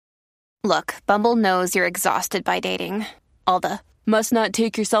Look, Bumble knows you're exhausted by dating. All the must not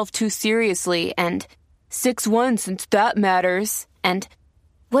take yourself too seriously and 6'1" since that matters. And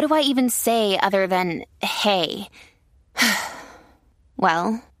what do I even say other than hey?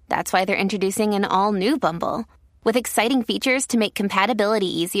 Well, that's why they're introducing an all-new Bumble with exciting features to make compatibility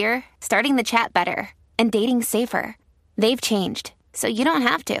easier, starting the chat better, and dating safer. They've changed, so you don't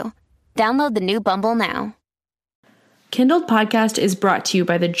have to. Download the new Bumble now. Kindled Podcast is brought to you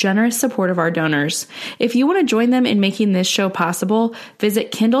by the generous support of our donors. If you want to join them in making this show possible,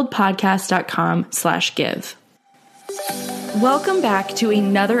 visit kindledpodcast.com/give. Welcome back to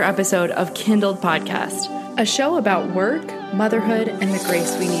another episode of Kindled Podcast, a show about work, motherhood, and the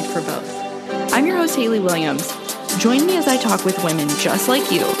grace we need for both. I'm your host, Haley Williams. Join me as I talk with women just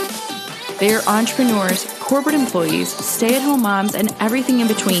like you. They are entrepreneurs, corporate employees, stay-at-home moms, and everything in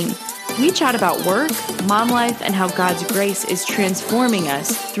between. We chat about work, mom life, and how God's grace is transforming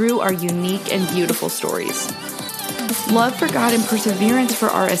us through our unique and beautiful stories. Love for God and perseverance for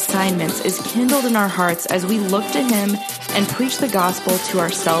our assignments is kindled in our hearts as we look to Him and preach the gospel to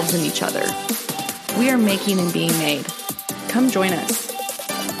ourselves and each other. We are making and being made. Come join us.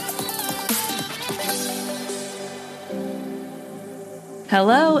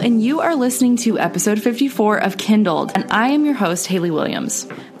 Hello, and you are listening to episode 54 of Kindled, and I am your host, Haley Williams.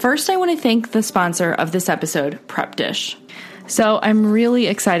 First, I want to thank the sponsor of this episode, Prep Dish. So I'm really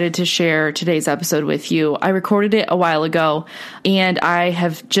excited to share today's episode with you. I recorded it a while ago, and I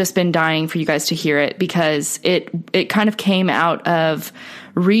have just been dying for you guys to hear it because it kind of came out of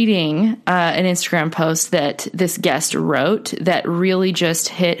reading an Instagram post that this guest wrote that really just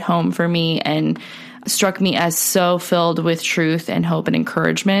hit home for me and struck me as so filled with truth and hope and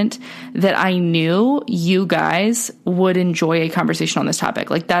encouragement that I knew you guys would enjoy a conversation on this topic.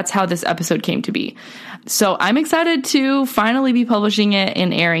 Like, that's how this episode came to be. So I'm excited to finally be publishing it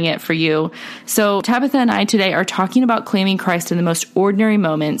and airing it for you. So Tabitha and I today are talking about claiming Christ in the most ordinary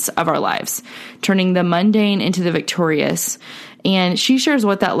moments of our lives, turning the mundane into the victorious. And she shares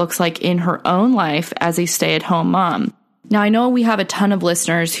what that looks like in her own life as a stay-at-home mom. Now, I know we have a ton of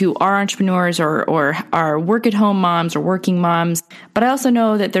listeners who are entrepreneurs or are work-at-home moms or working moms, but I also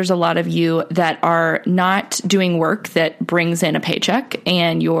know that there's a lot of you that are not doing work that brings in a paycheck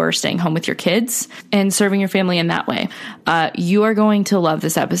and you're staying home with your kids and serving your family in that way. You are going to love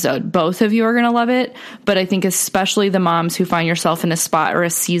this episode. Both of you are going to love it, but I think especially the moms who find yourself in a spot or a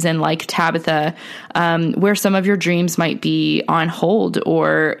season like Tabitha, where some of your dreams might be on hold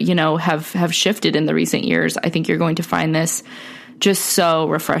or, you know, have shifted in the recent years. I think you're going to find this just so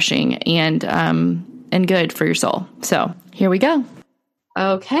refreshing and good for your soul. So here we go.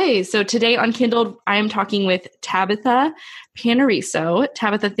 Okay. So today on Kindled, I am talking with Tabitha Panariso.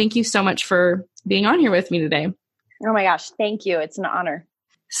 Tabitha, thank you so much for being on here with me today. Oh my gosh. Thank you. It's an honor.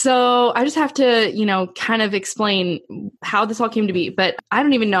 So I just have to, kind of explain how this all came to be, but I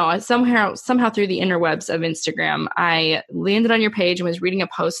don't even know. Somehow through the interwebs of Instagram, I landed on your page and was reading a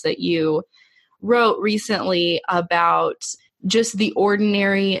post that you wrote recently about just the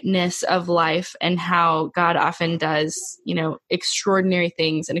ordinariness of life and how God often does, extraordinary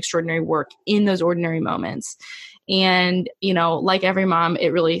things and extraordinary work in those ordinary moments. And, like every mom, it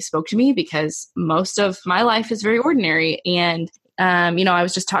really spoke to me because most of my life is very ordinary. And, I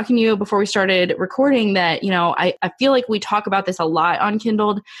was just talking to you before we started recording that, I feel like we talk about this a lot on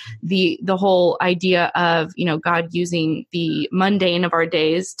Kindled, the whole idea of, God using the mundane of our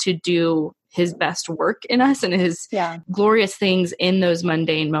days to do His best work in us and His glorious things in those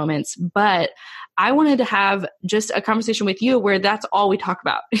mundane moments. But I wanted to have just a conversation with you where that's all we talk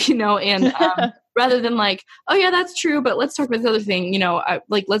about, and rather than like, oh yeah, that's true, but let's talk about this other thing,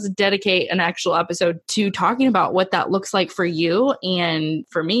 let's dedicate an actual episode to talking about what that looks like for you and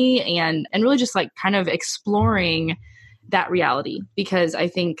for me and really just like kind of exploring that reality, because I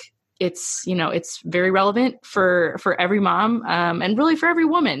think it's very relevant for every mom, and really for every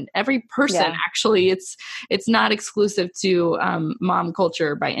woman, every person. Yeah. Actually, it's not exclusive to mom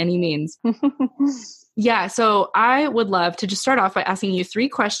culture by any means. Yeah. So I would love to just start off by asking you 3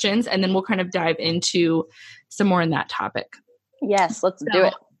 questions, and then we'll kind of dive into some more in that topic. Yes, let's do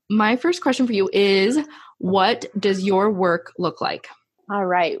it. My first question for you is, what does your work look like? All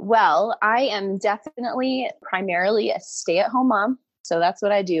right. Well, I am definitely primarily a stay-at-home mom. So that's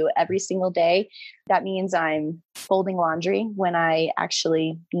what I do every single day. That means I'm folding laundry when I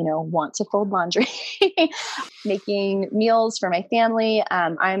actually, want to fold laundry, making meals for my family.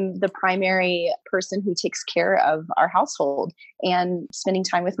 I'm the primary person who takes care of our household and spending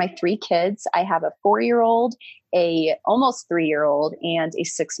time with my 3 kids. I have a 4-year-old, a almost 3-year-old, and a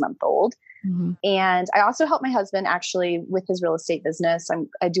 6-month-old. And I also help my husband actually with his real estate business.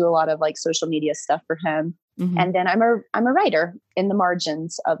 I do a lot of like social media stuff for him. And then I'm a writer in the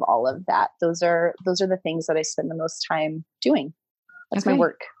margins of all of that. Those are the things that I spend the most time doing. That's my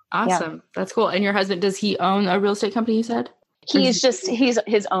work. Awesome. Yeah. That's cool. And your husband, does he own a real estate company, you said? He's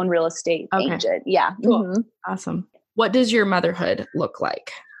his own real estate agent. Yeah. Cool. Awesome. What does your motherhood look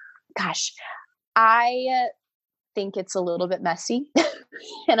like? Gosh, I think it's a little bit messy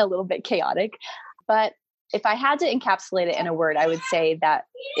and a little bit chaotic, but if I had to encapsulate it in a word, I would say that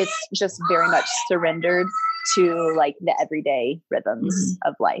it's just very much surrendered to like the everyday rhythms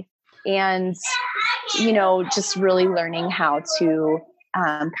of life. And, just really learning how to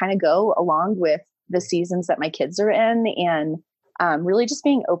kind of go along with the seasons that my kids are in, and really just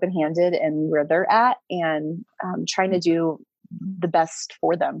being open-handed in where they're at, and trying to do the best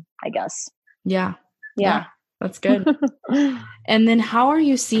for them, I guess. Yeah. That's good. And then how are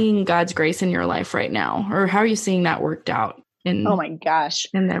you seeing God's grace in your life right now? Or how are you seeing that worked out oh my gosh,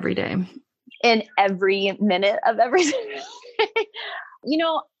 in every day? In every minute of every day.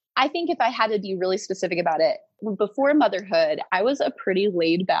 I think if I had to be really specific about it, before motherhood, I was a pretty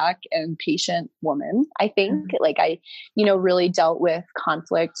laid back and patient woman. I think like I, really dealt with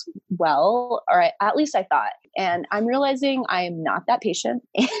conflict well, or at least I thought. And I'm realizing I am not that patient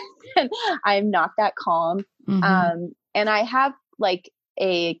and I'm not that calm. And I have like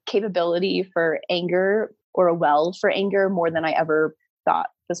a capability for anger, or a well for anger, more than I ever thought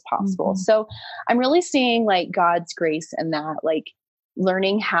was possible. So I'm really seeing like God's grace in that, like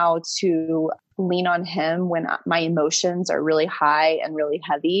learning how to lean on him when my emotions are really high and really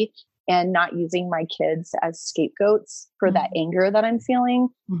heavy, and not using my kids as scapegoats for that anger that I'm feeling.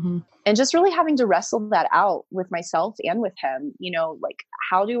 And just really having to wrestle that out with myself and with him, like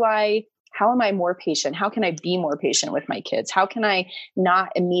how am I more patient? How can I be more patient with my kids? How can I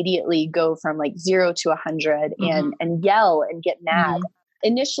not immediately go from like 0 to 100 and yell and get mad?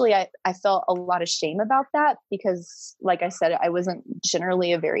 Initially, I felt a lot of shame about that because, like I said, I wasn't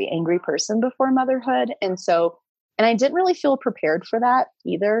generally a very angry person before motherhood. And I didn't really feel prepared for that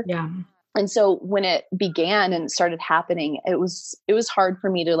either. Yeah. And so when it began and started happening, it was hard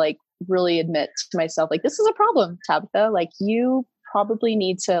for me to like really admit to myself, like, this is a problem, Tabitha, like you probably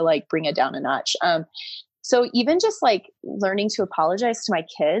need to like bring it down a notch. So even just like learning to apologize to my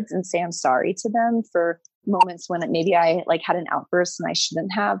kids and say I'm sorry to them for moments when maybe I like had an outburst and I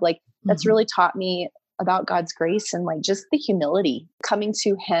shouldn't have, like, that's really taught me about God's grace and like just the humility, coming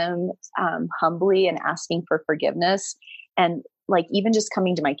to him humbly and asking for forgiveness. And like, even just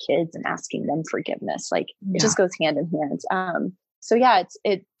coming to my kids and asking them forgiveness, like it just goes hand in hand. So yeah,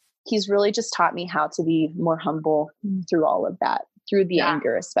 he's really just taught me how to be more humble through all of that, through the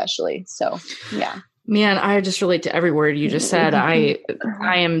anger, especially. So yeah. Man, I just relate to every word you just said. I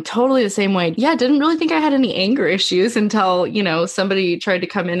am totally the same way. Yeah, didn't really think I had any anger issues until, somebody tried to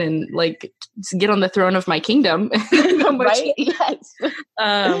come in and like get on the throne of my kingdom. Right? Yes.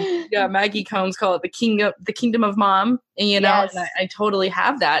 Maggie Combs called it the kingdom of mom. And, yes. And I totally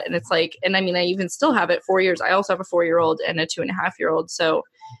have that. And it's like, and I mean, I even still have it 4 years. I also have a 4-year-old and a 2.5-year-old. So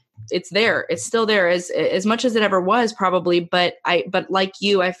it's there. It's still there as much as it ever was probably. But like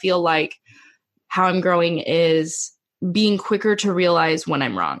you, I feel like how I'm growing is being quicker to realize when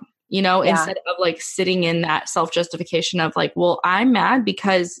I'm wrong, instead of like sitting in that self-justification of like, well, I'm mad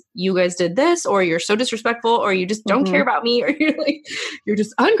because you guys did this, or you're so disrespectful, or you just don't care about me, or you're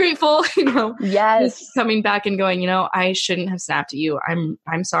just ungrateful, Yes. Just coming back and going, I shouldn't have snapped at you.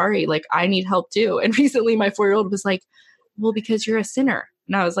 I'm sorry. Like, I need help too. And recently my 4-year-old was like, well, because you're a sinner.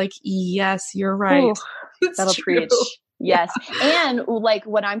 And I was like, yes, you're right. Ooh, that'll preach. Yes. And like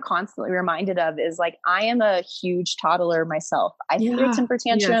what I'm constantly reminded of is like, I am a huge toddler myself. I throw temper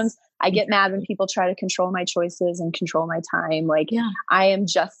tantrums. Yes. I get mad when people try to control my choices and control my time. Like I am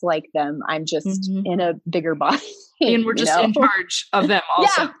just like them. I'm just in a bigger body. And we're just in charge of them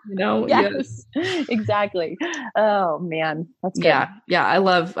also, Yes, exactly. Oh man, that's good. Yeah. I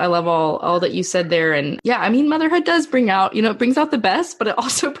love all that you said there. And I mean, motherhood does bring out, it brings out the best, but it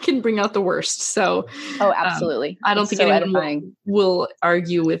also can bring out the worst. So, absolutely. I don't think anyone will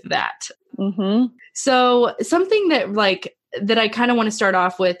argue with that. So something that I kind of want to start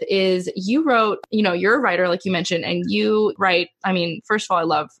off with is you wrote, you're a writer, like you mentioned, and you write, I mean, first of all, I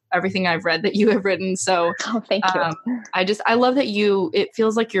love everything I've read that you have written. So thank you. I love that it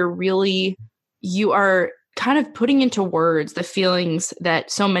feels like you are kind of putting into words the feelings that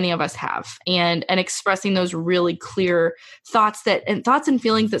so many of us have and expressing those really clear thoughts and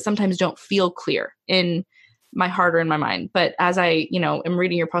feelings that sometimes don't feel clear in my heart or in my mind. But as I, am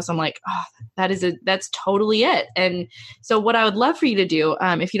reading your post, I'm like, oh, that's totally it. And so what I would love for you to do,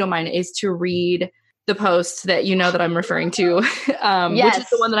 if you don't mind, is to read the post that that I'm referring to, which is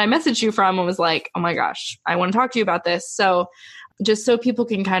the one that I messaged you from and was like, oh my gosh, I want to talk to you about this. So just so people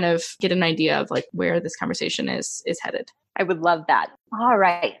can kind of get an idea of like where this conversation is headed. I would love that. All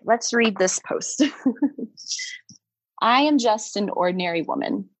right, let's read this post. I am just an ordinary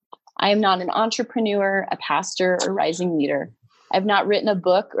woman. I am not an entrepreneur, a pastor, or rising leader. I have not written a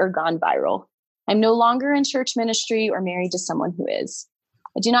book or gone viral. I'm no longer in church ministry or married to someone who is.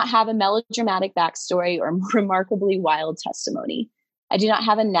 I do not have a melodramatic backstory or remarkably wild testimony. I do not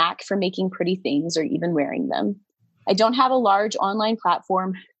have a knack for making pretty things or even wearing them. I don't have a large online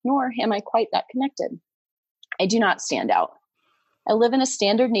platform, nor am I quite that connected. I do not stand out. I live in a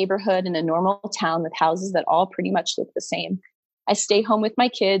standard neighborhood in a normal town with houses that all pretty much look the same. I stay home with my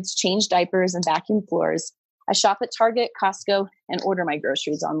kids, change diapers, and vacuum floors. I shop at Target, Costco, and order my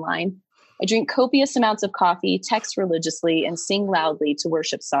groceries online. I drink copious amounts of coffee, text religiously, and sing loudly to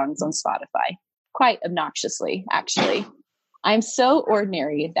worship songs on Spotify. Quite obnoxiously, actually. I'm so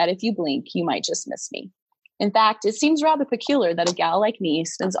ordinary that if you blink, you might just miss me. In fact, it seems rather peculiar that a gal like me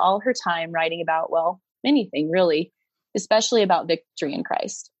spends all her time writing about, well, anything really, especially about victory in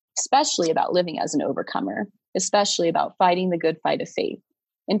Christ, especially about living as an overcomer, especially about fighting the good fight of faith.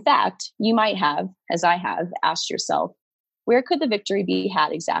 In fact, you might have, as I have, asked yourself, where could the victory be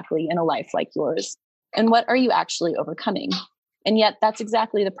had exactly in a life like yours? And what are you actually overcoming? And yet that's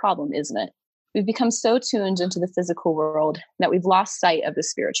exactly the problem, isn't it? We've become so tuned into the physical world that we've lost sight of the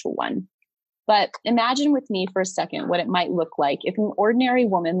spiritual one. But imagine with me for a second what it might look like if an ordinary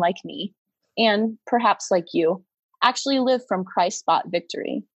woman like me, and perhaps like you, actually lived from Christ-bought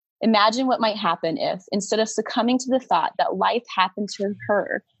victory. Imagine what might happen if, instead of succumbing to the thought that life happened to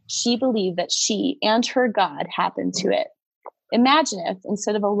her, she believed that she and her God happened to it. Imagine if,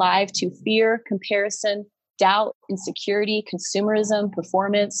 instead of alive to fear, comparison, doubt, insecurity, consumerism,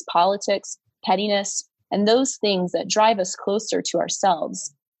 performance, politics, pettiness, and those things that drive us closer to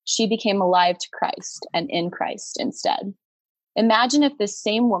ourselves, she became alive to Christ and in Christ instead. Imagine if this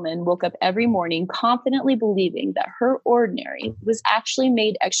same woman woke up every morning confidently believing that her ordinary was actually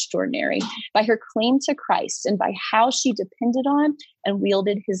made extraordinary by her claim to Christ and by how she depended on and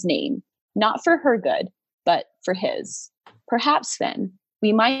wielded his name, not for her good, but for his. Perhaps then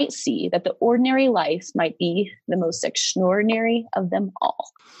we might see that the ordinary life might be the most extraordinary of them all.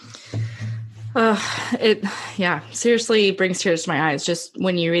 It seriously brings tears to my eyes just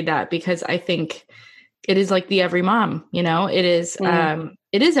when you read that, because I think it is like the every mom, it is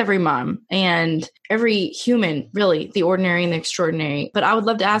every mom and every human, really, the ordinary and the extraordinary. But I would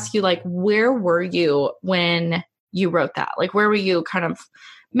love to ask you, like, where were you when you wrote that? Like, where were you kind of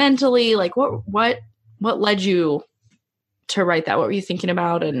mentally? Like, what led you to write that? What were you thinking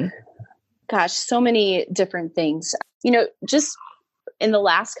about? And gosh, so many different things. Just in the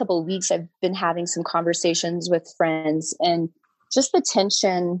last couple of weeks, I've been having some conversations with friends, and just the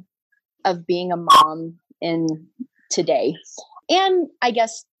tension of being a mom in today. And I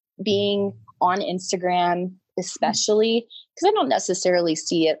guess being on Instagram, especially, because I don't necessarily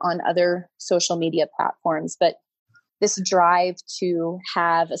see it on other social media platforms, but this drive to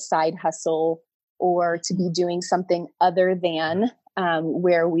have a side hustle or to be doing something other than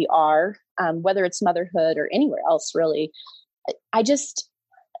where we are, whether it's motherhood or anywhere else, really.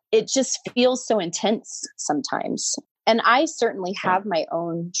 It just feels so intense sometimes. And I certainly have my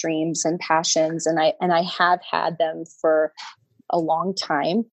own dreams and passions, and I have had them for a long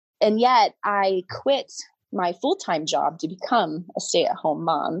time. And yet I quit my full-time job to become a stay-at-home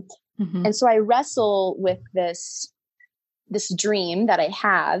mom. Mm-hmm. And so I wrestle with this dream that I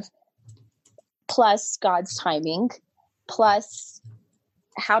have, plus God's timing, plus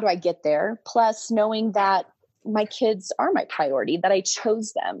how do I get there, plus knowing that my kids are my priority, that I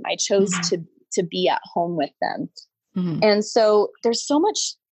chose them. I chose to be at home with them. Mm-hmm. And so there's so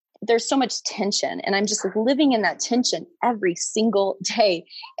much tension, and I'm just living in that tension every single day.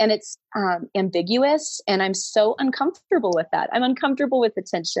 And it's ambiguous, and I'm so uncomfortable with that. I'm uncomfortable with the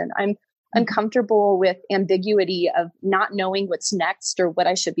tension. I'm uncomfortable with ambiguity of not knowing what's next or what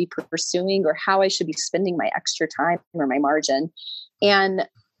I should be pursuing or how I should be spending my extra time or my margin. And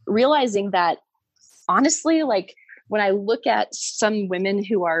realizing that, honestly, like, when I look at some women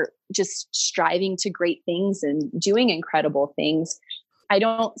who are just striving to great things and doing incredible things, I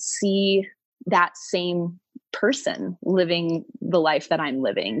don't see that same person living the life that I'm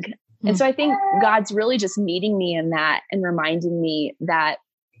living. Mm-hmm. And so I think God's really just meeting me in that and reminding me that,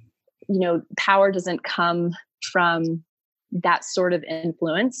 power doesn't come from that sort of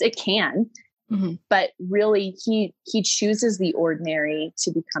influence. It can, But really he chooses the ordinary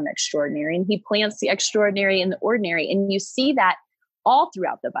to become extraordinary, and he plants the extraordinary in the ordinary. And you see that all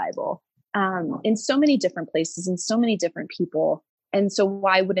throughout the Bible, in so many different places and so many different people. And so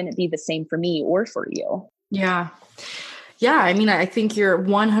why wouldn't it be the same for me or for you? Yeah. Yeah. I mean, I think you're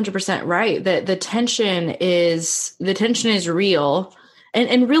 100% right that the tension is real.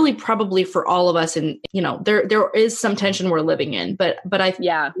 And really probably for all of us. And, there is some tension we're living in, but what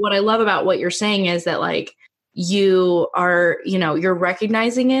I love about what you're saying is that like you are, you're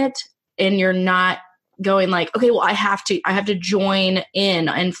recognizing it and you're not going like, okay, well, I have to join in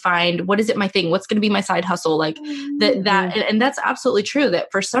and find, what is it, my thing, what's going to be my side hustle? Like and that's absolutely true that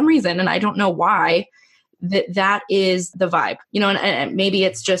for some reason, and I don't know why, that is the vibe, and maybe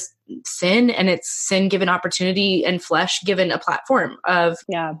it's just sin, and it's sin given opportunity and flesh given a platform of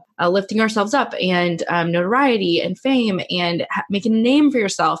lifting ourselves up and notoriety and fame and making a name for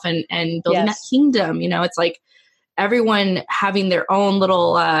yourself and building that kingdom. It's like everyone having their own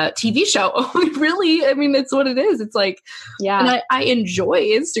little TV show. Really, I mean, it's what it is. It's like, and I enjoy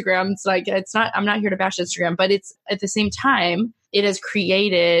Instagram. It's like, I'm not here to bash Instagram, but it's at the same time, it has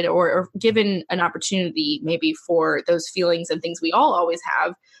created or given an opportunity maybe for those feelings and things we all always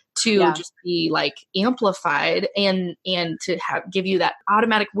have to just be like amplified and to give you that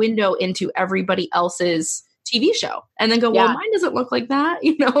automatic window into everybody else's TV show and then go, well, mine doesn't look like that,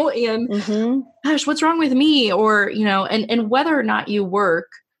 and gosh, what's wrong with me? Or, and whether or not you work,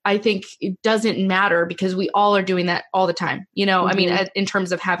 I think it doesn't matter because we all are doing that all the time. I mean, in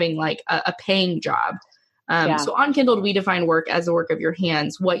terms of having like a paying job. So on Kindled, we define work as the work of your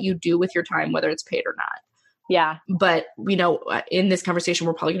hands, what you do with your time, whether it's paid or not. Yeah. But, in this conversation,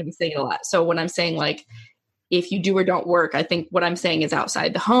 we're probably going to be saying it a lot. So when I'm saying like, if you do or don't work, I think what I'm saying is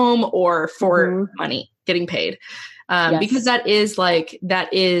outside the home or for money, getting paid. Because that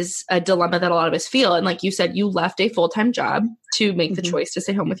is a dilemma that a lot of us feel. And like you said, you left a full-time job to make the choice to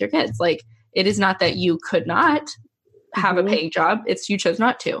stay home with your kids. Like it is not that you could not have a paying job. It's you chose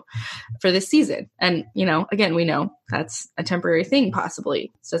not to for this season. And, again, we know that's a temporary thing, possibly.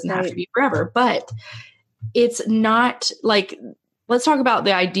 It doesn't have to be forever, but it's not like, let's talk about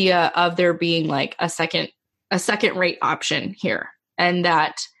the idea of there being like a second rate option here. And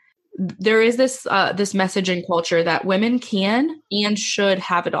that there is this message in culture that women can and should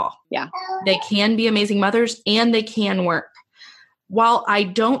have it all. Yeah. They can be amazing mothers and they can work. While I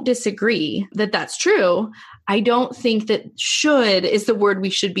don't disagree that that's true, I don't think that should is the word we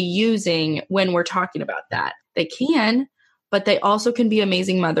should be using when we're talking about that. They can, but they also can be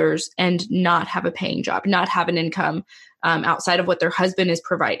amazing mothers and not have a paying job, not have an income outside of what their husband is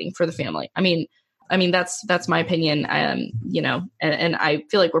providing for the family. I mean, that's my opinion, and I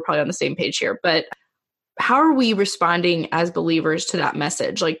feel like we're probably on the same page here, but how are we responding as believers to that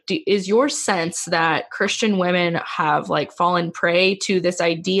message? Like, is your sense that Christian women have like fallen prey to this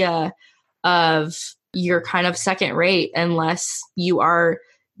idea of you're kind of second rate unless you are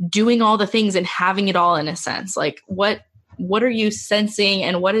doing all the things and having it all in a sense? Like what are you sensing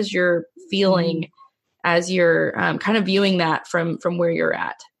and what is your feeling as you're kind of viewing that from where you're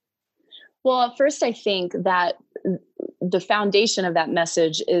at? Well, at first, I think that the foundation of that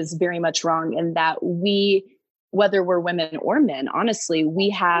message is very much wrong, in that we, whether we're women or men, honestly, we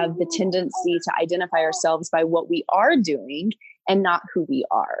have the tendency to identify ourselves by what we are doing and not who we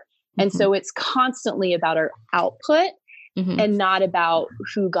are. And so it's constantly about our output and not about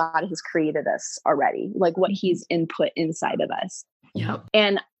who God has created us already, like what he's input inside of us. Yep.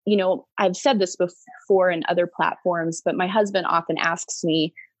 And, I've said this before in other platforms, but my husband often asks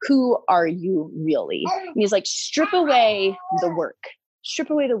me, who are you really? And he's like, strip away the work.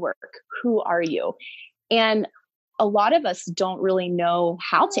 Who are you? And a lot of us don't really know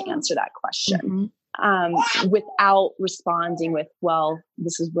how to answer that question without responding with, well,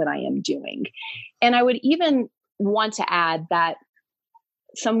 this is what I am doing. And I would even want to add that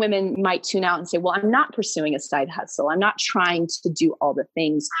some women might tune out and say, well, I'm not pursuing a side hustle. I'm not trying to do all the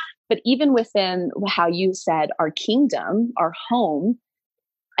things. But even within how you said, our kingdom, our home,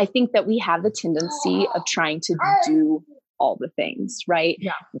 I think that we have the tendency of trying to do all the things, right?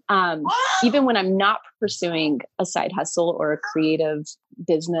 Yeah. Even when I'm not pursuing a side hustle or a creative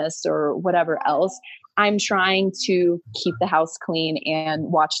business or whatever else, I'm trying to keep the house clean and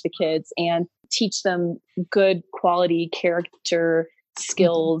watch the kids and teach them good quality character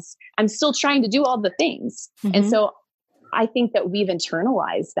skills. I'm still trying to do all the things. And so I think that we've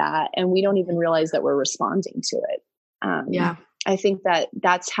internalized that and we don't even realize that we're responding to it. I think that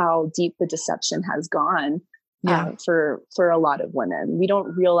that's how deep the deception has gone for a lot of women. We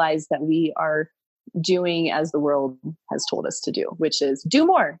don't realize that we are doing as the world has told us to do, which is do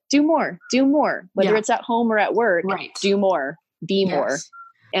more, whether it's at home or at work, do more, be more.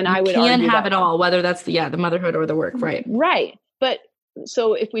 And you I would can argue have that, it all, whether that's the motherhood or the work. Right. But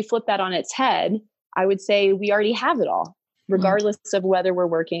so if we flip that on its head, I would say we already have it all, regardless of whether we're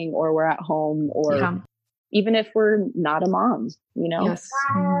working or we're at home, or even if we're not a mom, Yes.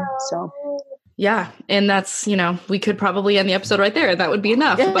 So. Yeah. And that's, we could probably end the episode right there. That would be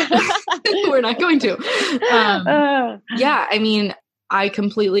enough, but we're not going to. Yeah. I mean, I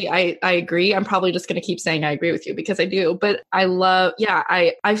agree. I'm probably just going to keep saying I agree with you because I do, but I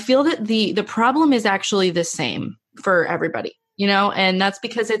feel that the problem is actually the same for everybody, and that's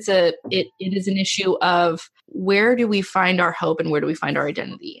because it is an issue of where do we find our hope and where do we find our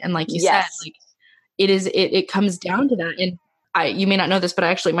identity? And like you said, like it comes down to that. And you may not know this, but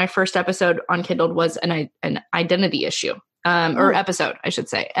actually my first episode on Kindled was an identity issue, or episode, I should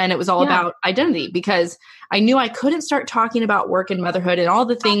say. And it was all about identity because I knew I couldn't start talking about work and motherhood and all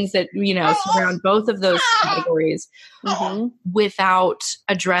the things that, surround both of those categories without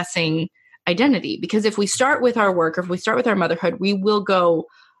addressing identity. Because if we start with our work or if we start with our motherhood, we will go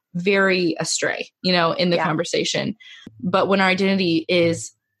very astray, in the conversation. But when our identity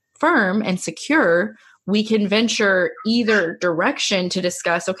is firm and secure, we can venture either direction to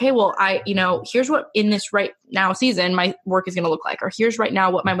discuss, okay, well, here's what in this right now season, my work is going to look like, or here's right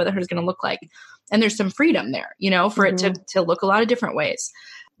now what my motherhood is going to look like. And there's some freedom there, for it to look a lot of different ways.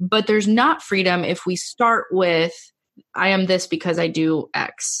 But there's not freedom if we start with, I am this because I do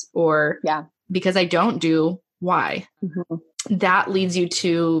X, or because I don't do Y. That leads you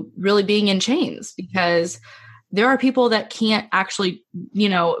to really being in chains, because there are people that can't actually,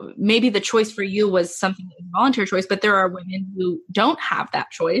 maybe the choice for you was something that was a voluntary choice, but there are women who don't have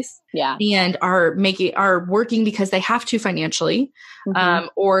that choice and are working because they have to financially,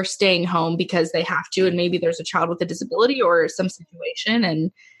 or staying home because they have to. And maybe there's a child with a disability or some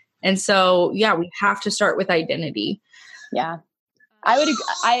situation. And so, we have to start with identity. Yeah.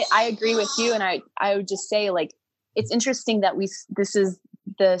 I agree with you. And I would just say, like, it's interesting that this is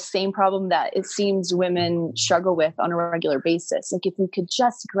the same problem that it seems women struggle with on a regular basis. Like, if we could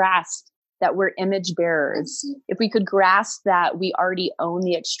just grasp that we're image bearers, if we could grasp that we already own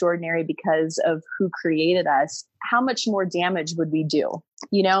the extraordinary because of who created us, how much more damage would we do?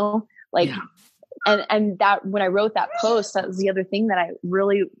 And that when I wrote that post, that was the other thing that I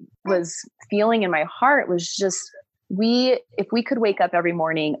really was feeling in my heart was just, if we could wake up every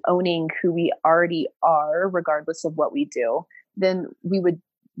morning owning who we already are, regardless of what we do, then we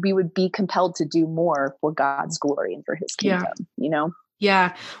would be compelled to do more for God's glory and for his kingdom,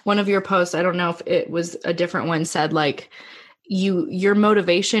 Yeah. One of your posts, I don't know if it was a different one, said like your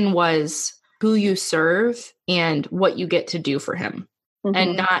motivation was who you serve and what you get to do for him.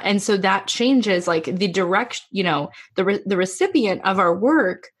 And so that changes, like, the direct, the recipient of our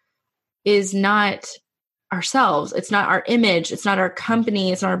work is not ourselves. It's not our image. It's not our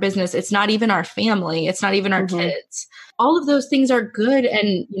company. It's not our business. It's not even our family. It's not even our kids. All of those things are good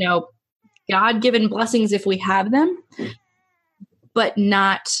and, God-given blessings if we have them, but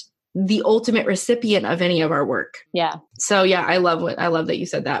not the ultimate recipient of any of our work. Yeah. So I love that you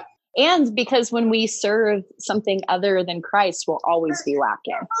said that. And because when we serve something other than Christ, we'll always be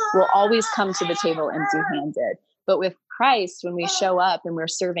lacking. We'll always come to the table empty-handed. But with Christ, when we show up and we're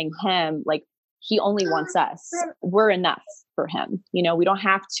serving him, like, he only wants us. We're enough for him. We don't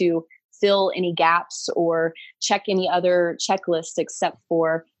have to fill any gaps or check any other checklists except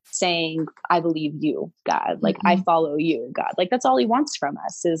for saying, I believe you, God. Like, I follow you, God. Like, that's all he wants from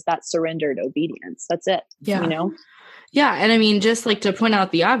us, is that surrendered obedience. That's it. Yeah. Yeah. And I mean, just like to point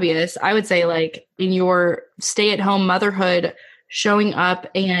out the obvious, I would say, like, in your stay-at-home motherhood, showing up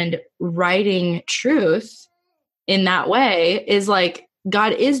and writing truth in that way is like,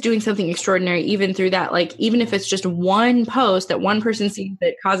 God is doing something extraordinary even through that. Like, even if it's just one post that one person sees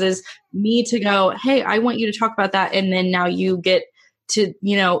that causes me to go, hey, I want you to talk about that. And then now you get to,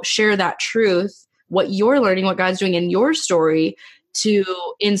 share that truth, what you're learning, what God's doing in your story, to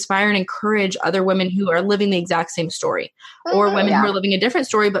inspire and encourage other women who are living the exact same story, or women who are living a different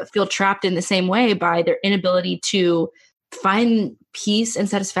story, but feel trapped in the same way by their inability to find peace and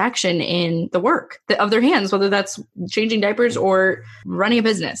satisfaction in the work of their hands, whether that's changing diapers or running a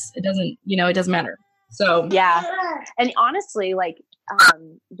business. It doesn't matter. So, yeah. And honestly, like,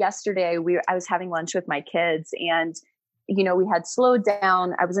 yesterday I was having lunch with my kids, and we had slowed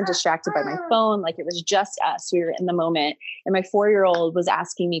down. I wasn't distracted by my phone. Like, it was just us. We were in the moment. And my 4-year-old was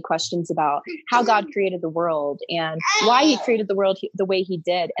asking me questions about how God created the world and why he created the world the way he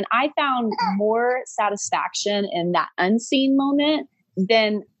did. And I found more satisfaction in that unseen moment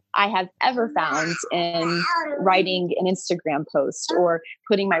than I have ever found in writing an Instagram post or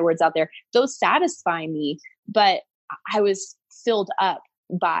putting my words out there. Those satisfy me, but I was filled up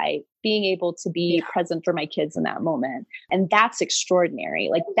by being able to be present for my kids in that moment. And that's extraordinary.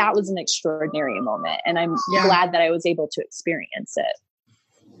 Like that was an extraordinary moment. And I'm glad that I was able to experience it.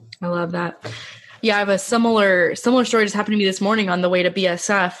 I love that. Yeah, I have a similar story just happened to me this morning on the way to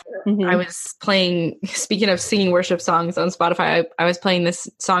BSF. Mm-hmm. I was playing, speaking of singing worship songs on Spotify, I was playing this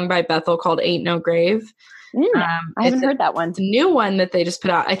song by Bethel called Ain't No Grave. I haven't heard that one. It's a new one that they just put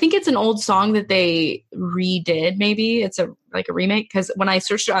out. I think it's an old song that they redid. Maybe it's a remake. Because when I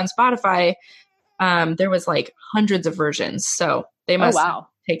searched it on Spotify, there was like hundreds of versions. So they must have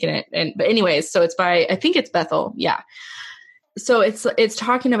taken it. But anyways, so it's by, I think it's Bethel. Yeah. So it's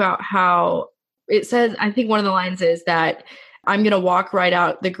talking about how it says, I think one of the lines is that I'm going to walk right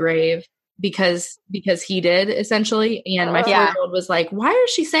out the grave because he did, essentially. And my 4-year-old was like, why is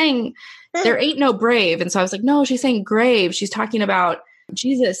she saying there ain't no brave? And so I was like, no, she's saying grave. She's talking about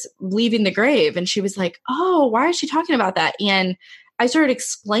Jesus leaving the grave. And she was like, oh, why is she talking about that? And I started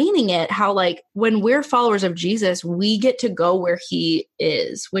explaining it, how like when we're followers of Jesus, we get to go where he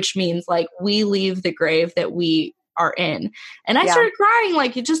is, which means like we leave the grave that we are in. And I started crying,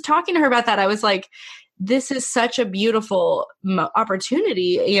 like just talking to her about that. I was like, this is such a beautiful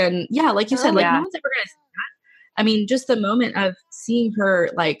opportunity. And like you said, like no one's ever going to see that. I mean, just the moment of seeing her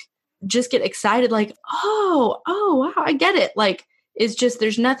like just get excited, like, oh, wow, I get it. Like, it's just,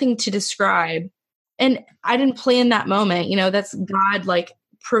 there's nothing to describe. And I didn't plan that moment, that's God, like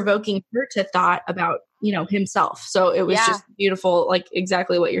provoking her to thought about, himself. So it was just beautiful. Like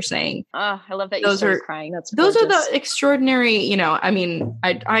exactly what you're saying. Oh, I love that you started crying. That's those are the extraordinary, I mean,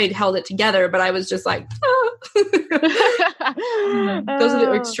 I held it together, but I was just like, those are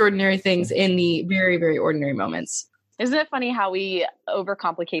the extraordinary things in the very, very ordinary moments. Isn't it funny how we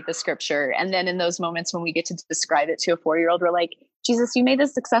overcomplicate the scripture? And then in those moments when we get to describe it to a 4-year-old, we're like, Jesus, you made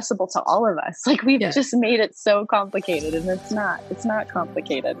this accessible to all of us. Like we've just made it so complicated, and it's not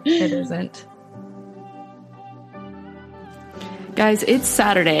complicated. It isn't. Guys, it's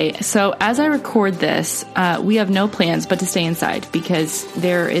Saturday. So as I record this, we have no plans but to stay inside because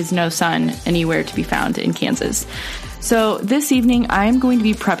there is no sun anywhere to be found in Kansas. So this evening, I'm going to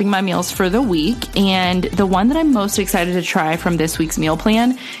be prepping my meals for the week, and the one that I'm most excited to try from this week's meal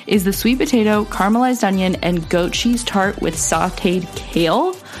plan is the sweet potato, caramelized onion, and goat cheese tart with sauteed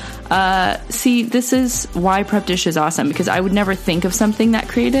kale. See, this is why Prep Dish is awesome, because I would never think of something that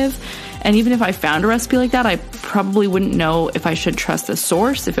creative. And even if I found a recipe like that, I probably wouldn't know if I should trust the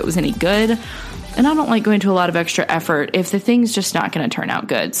source, if it was any good. And I don't like going to a lot of extra effort if the thing's just not going to turn out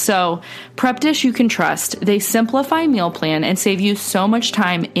good. So Prep Dish you can trust. They simplify meal plan and save you so much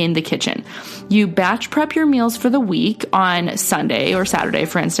time in the kitchen. You batch prep your meals for the week on Sunday or Saturday,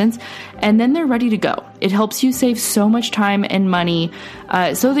 for instance, and then they're ready to go. It helps you save so much time and money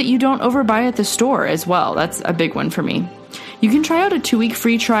so that you don't overbuy at the store as well. That's a big one for me. You can try out a 2-week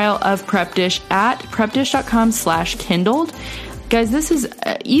free trial of Prep Dish at prepdish.com/kindled. Guys, this is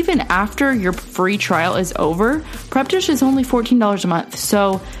even after your free trial is over, Prep Dish is only $14 a month.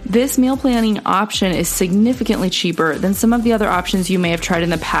 So this meal planning option is significantly cheaper than some of the other options you may have tried in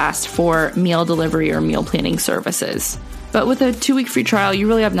the past for meal delivery or meal planning services. But with a 2-week free trial, you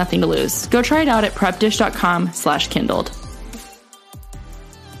really have nothing to lose. Go try it out at prepdish.com/kindled.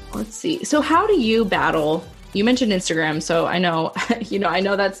 Let's see. So how do you battle? You mentioned Instagram, so I know, I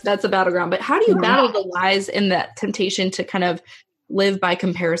know that's a battleground, but how do you battle the lies and that temptation to kind of live by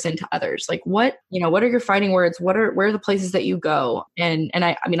comparison to others? Like what are your fighting words? where are the places that you go? And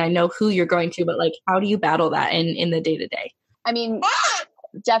I mean, I know who you're going to, but like, how do you battle that in the day to day? I mean,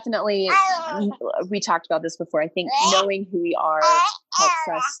 definitely, we talked about this before. I think knowing who we are helps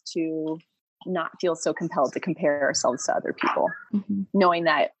us to not feel so compelled to compare ourselves to other people. Mm-hmm. Knowing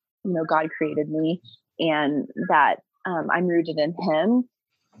that, God created me, and that I'm rooted in him,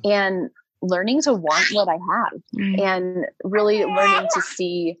 and learning to want what I have, and really learning to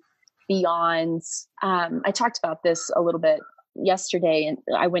see beyond. I talked about this a little bit yesterday, and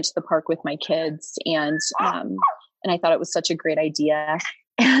I went to the park with my kids, and I thought it was such a great idea.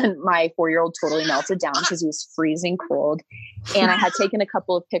 And my 4-year-old totally melted down because he was freezing cold. And I had taken a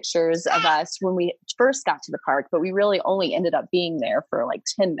couple of pictures of us when we first got to the park, but we really only ended up being there for like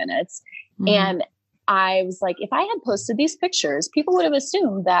 10 minutes. Mm-hmm. And I was like, if I had posted these pictures, people would have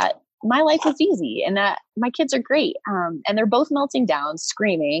assumed that my life was easy and that my kids are great. And they're both melting down,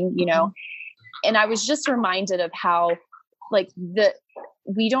 screaming, and I was just reminded of how like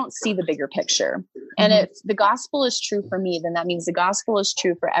we don't see the bigger picture. And if the gospel is true for me, then that means the gospel is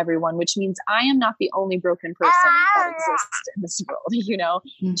true for everyone, which means I am not the only broken person that exists in this world. You know,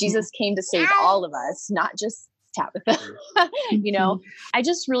 Jesus came to save all of us, not just Tabitha. You know, I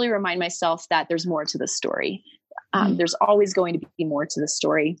just really remind myself that there's more to the story. There's always going to be more to the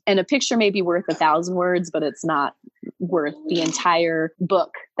story. And a picture may be worth 1,000 words, but it's not worth the entire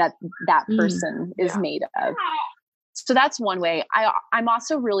book that person is made of. So that's one way. I'm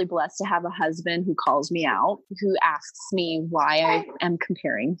also really blessed to have a husband who calls me out, who asks me why I am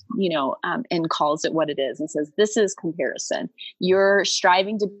comparing, you know, and calls it what it is and says, this is comparison. You're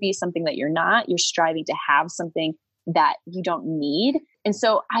striving to be something that you're not. You're striving to have something that you don't need. And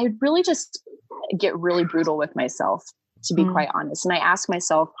so I really just get really brutal with myself, to be quite honest. And I ask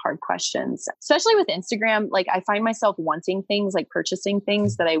myself hard questions, especially with Instagram. Like I find myself wanting things, like purchasing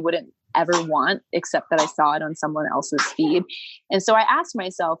things that I wouldn't ever want, except that I saw it on someone else's feed. And so I ask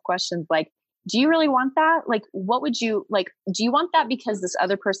myself questions like, do you really want that? Like, what would you like? Do you want that because this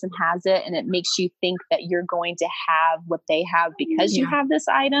other person has it and it makes you think that you're going to have what they have because you have this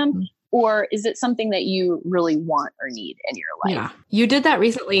item? Or is it something that you really want or need in your life? Yeah. You did that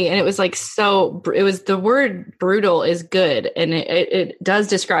recently and it was like, it was the word brutal is good. And it does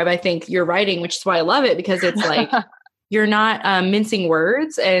describe, I think, your writing, which is why I love it, because it's like, you're not mincing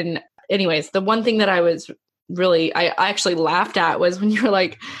words. And anyways, the one thing that I actually laughed at was when you were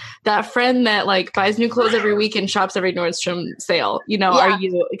like, that friend that like buys new clothes every week and shops every Nordstrom sale, you know, are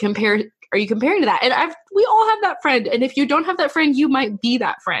you comparing to that? And we all have that friend. And if you don't have that friend, you might be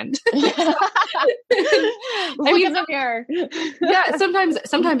that friend. I mean, yeah,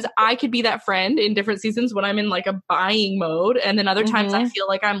 sometimes I could be that friend in different seasons when I'm in like a buying mode. And then other times I feel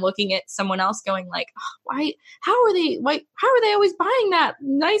like I'm looking at someone else going like, how are they always buying that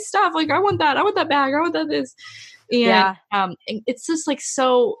nice stuff? Like I want that bag. I want this. And it's just like,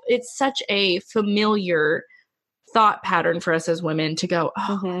 it's such a familiar thought pattern for us as women to go,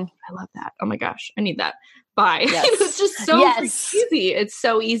 I love that. Oh my gosh, I need that. Bye. Yes. It's just so easy. It's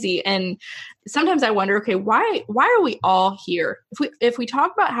so easy. And sometimes I wonder, okay, why are we all here? If we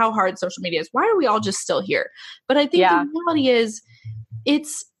talk about how hard social media is, why are we all just still here? But I think the reality is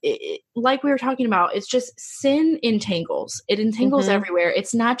like we were talking about, it's just sin entangles. It entangles everywhere.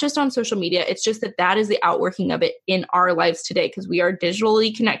 It's not just on social media. It's just that is the outworking of it in our lives today, because we are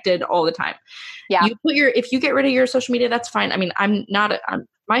digitally connected all the time. Yeah. If you get rid of your social media, that's fine. I mean,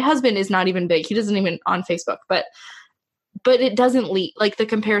 my husband is not even big. He doesn't even on Facebook, but it doesn't leave, like the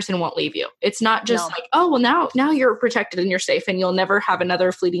comparison won't leave you. It's not just like, oh, well now you're protected and you're safe and you'll never have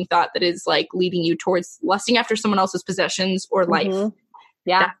another fleeting thought that is like leading you towards lusting after someone else's possessions or life.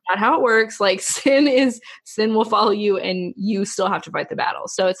 Yeah. That's not how it works. Like sin will follow you and you still have to fight the battle.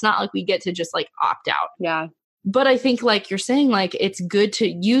 So it's not like we get to just like opt out. Yeah. But I think like you're saying, like, it's good to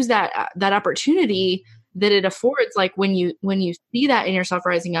use that opportunity that it affords. Like when you see that in yourself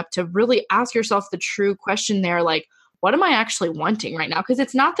rising up, to really ask yourself the true question there, like, what am I actually wanting right now? Because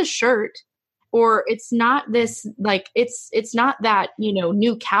it's not the shirt, or it's not this, like, it's not that,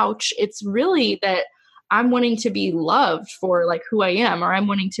 new couch. It's really that I'm wanting to be loved for like who I am, or I'm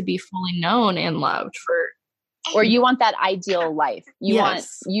wanting to be fully known and loved for. Or you want that ideal life. You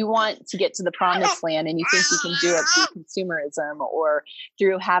want to get to the promised land, and you think you can do it through consumerism or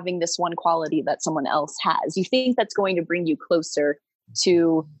through having this one quality that someone else has. You think that's going to bring you closer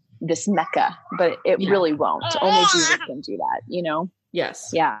to this Mecca, but it really won't. Only Jesus can do that, Yes.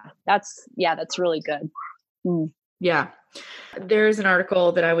 Yeah. That's really good. Yeah. There's an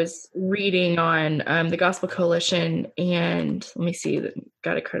article that I was reading on the Gospel Coalition, and let me see,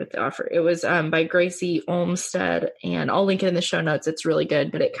 got to credit the author. It was by Gracie Olmstead, and I'll link it in the show notes. It's really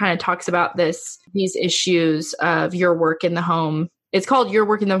good, but it kind of talks about these issues of your work in the home. It's called Your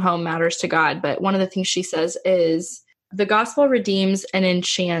Work in the Home Matters to God. But one of the things she says is the gospel redeems and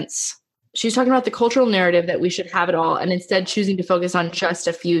enchants. She's talking about the cultural narrative that we should have it all, and instead choosing to focus on just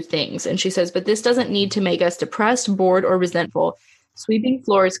a few things. And she says, but this doesn't need to make us depressed, bored, or resentful. Sweeping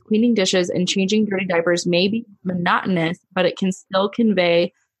floors, cleaning dishes, and changing dirty diapers may be monotonous, but it can still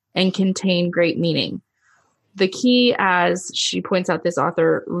convey and contain great meaning. The key, as she points out, this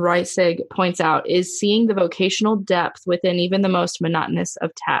author, Reisig, points out, is seeing the vocational depth within even the most monotonous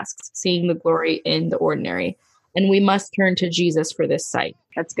of tasks, seeing the glory in the ordinary. And we must turn to Jesus for this sight.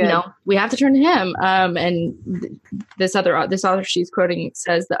 That's good. We have to turn to him. And this author she's quoting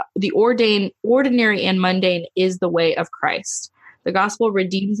says that the ordinary and mundane is the way of Christ. The gospel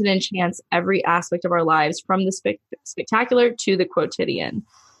redeems and enchants every aspect of our lives, from the spectacular to the quotidian.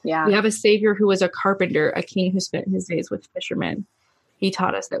 Yeah. We have a Savior who was a carpenter, a king who spent his days with fishermen. He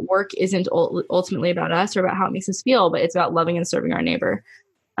taught us that work isn't ultimately about us or about how it makes us feel, but it's about loving and serving our neighbor.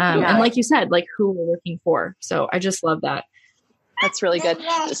 And like you said, like who we're working for. So I just love that. That's really good.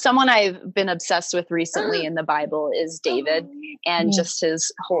 Someone I've been obsessed with recently in the Bible is David and just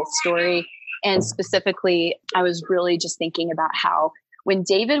his whole story. And specifically, I was really just thinking about how when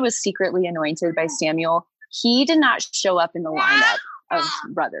David was secretly anointed by Samuel, he did not show up in the lineup of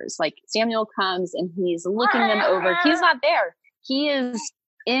brothers. Like Samuel comes and he's looking them over. He's not there. He is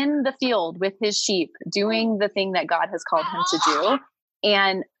in the field with his sheep doing the thing that God has called him to do.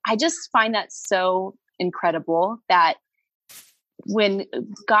 And I just find that so incredible that when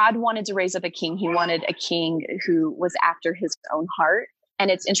God wanted to raise up a king, he wanted a king who was after his own heart. And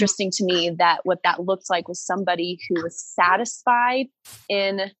it's interesting to me that what that looked like was somebody who was satisfied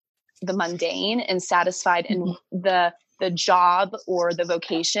in the mundane and satisfied in the job or the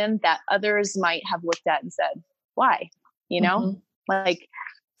vocation that others might have looked at and said, why? You know, like,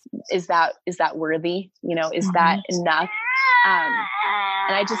 is that worthy? You know, is that enough?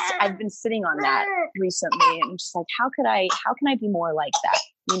 And I've been sitting on that recently and just like, how can I be more like that?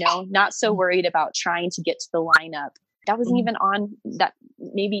 You know, not so worried about trying to get to the lineup. That wasn't even on that,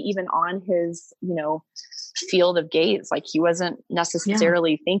 maybe even on his, you know, field of gaze. Like he wasn't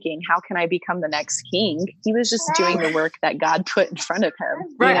necessarily thinking, how can I become the next king? He was just doing the work that God put in front of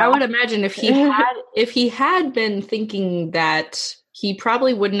him. Right. I would imagine if he had been thinking that, he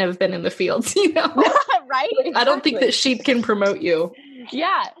probably wouldn't have been in the fields, you know? Right. Exactly. I don't think that sheep can promote you.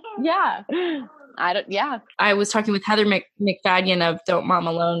 Yeah. I was talking with Heather McFadden of Don't Mom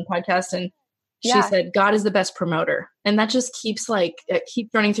Alone podcast, and she said, God is the best promoter. And that just keeps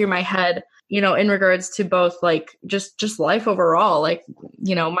running through my head, you know, in regards to both like just life overall, like,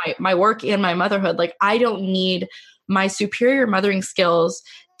 you know, my work and my motherhood. Like I don't need my superior mothering skills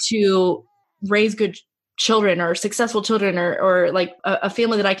to raise good children or successful children or like a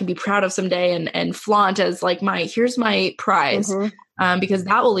family that I can be proud of someday and flaunt as like here's my prize, because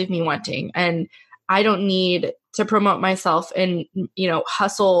that will leave me wanting. And I don't need to promote myself and, you know,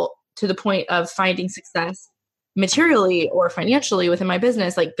 hustle to the point of finding success materially or financially within my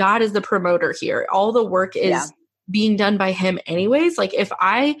business. Like God is the promoter here. All the work is being done by him anyways. Like if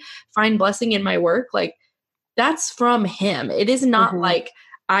I find blessing in my work, like that's from him. It is not like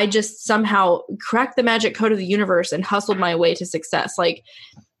I just somehow cracked the magic code of the universe and hustled my way to success. Like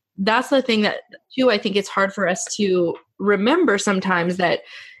that's the thing that too, I think it's hard for us to remember sometimes that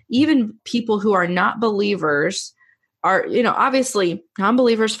even people who are not believers are, you know, obviously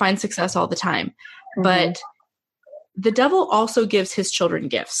non-believers find success all the time, but the devil also gives his children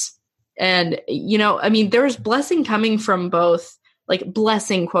gifts. And, you know, I mean, there's blessing coming from both, like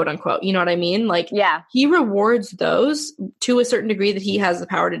blessing, quote unquote, you know what I mean? Like, he rewards those to a certain degree that he has the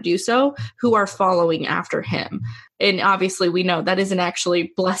power to do so, who are following after him. And obviously we know that isn't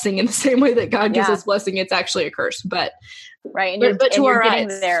actually blessing in the same way that God gives us blessing. It's actually a curse, but right. But to our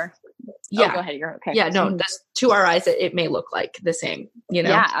eyes there. Yeah. Oh, go ahead. You're okay. Yeah, no, that's to our eyes, it may look like the same, you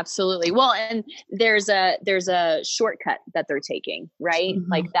know? Yeah, absolutely. Well, and there's a shortcut that they're taking, right?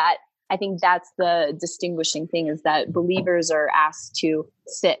 Like that. I think that's the distinguishing thing is that believers are asked to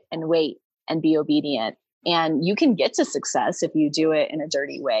sit and wait and be obedient. And you can get to success if you do it in a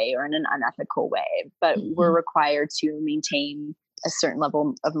dirty way or in an unethical way, but we're required to maintain a certain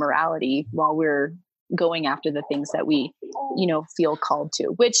level of morality while we're going after the things that we, you know, feel called to,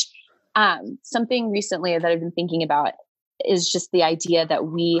 which something recently that I've been thinking about is just the idea that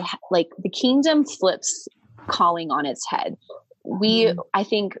we like the kingdom flips calling on its head. I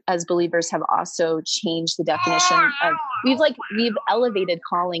think as believers have also changed the definition of, we've elevated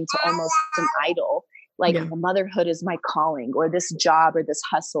calling to almost an idol. Like well, motherhood is my calling, or this job or this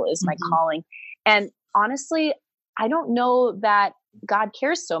hustle is my calling. And honestly, I don't know that God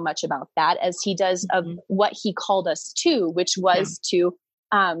cares so much about that as he does of what he called us to, which was to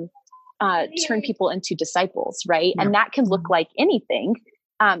turn people into disciples, right? And that can look like anything.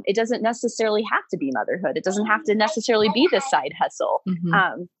 It doesn't necessarily have to be motherhood. It doesn't have to necessarily be this side hustle.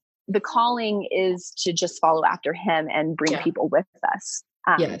 The calling is to just follow after him and bring people with us.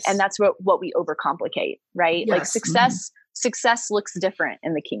 And that's what we overcomplicate, right? Like success looks different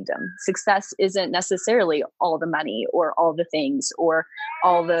in the kingdom. Success isn't necessarily all the money or all the things or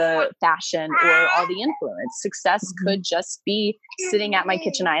all the fashion or all the influence. Success could just be sitting at my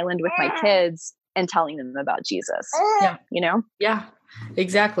kitchen island with my kids and telling them about Jesus, you know? Yeah,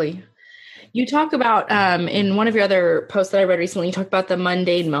 exactly. You talk about, in one of your other posts that I read recently, you talk about the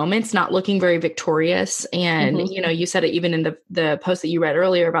mundane moments, not looking very victorious. And, you know, you said it even in the post that you read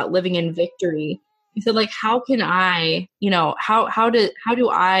earlier about living in victory. You said, like, how can I, you know, how do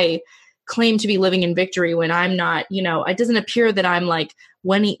I claim to be living in victory when I'm not, it doesn't appear that I'm like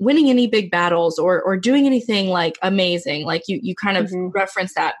winning any big battles or doing anything like amazing. Like you kind of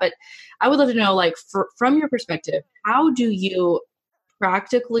reference that, but I would love to know, like, from your perspective, how do you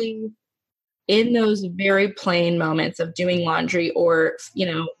practically, in those very plain moments of doing laundry, or,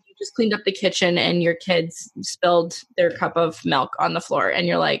 you just cleaned up the kitchen and your kids spilled their cup of milk on the floor and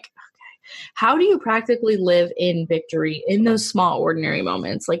you're like, okay, how do you practically live in victory in those small, ordinary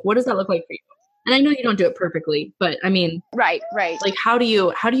moments? Like, what does that look like for you? And I know you don't do it perfectly, but I mean, right. Like, how do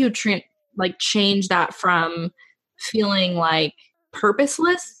you change that from feeling like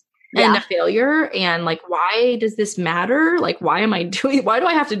purposeless and a failure, and like, why does this matter? Like, why do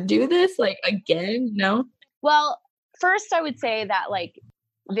I have to do this like again? Well, first I would say that like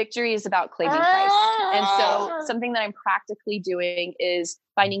victory is about claiming Christ. And so something that I'm practically doing is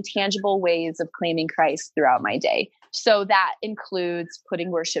finding tangible ways of claiming Christ throughout my day. So that includes putting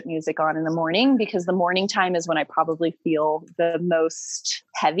worship music on in the morning, because the morning time is when I probably feel the most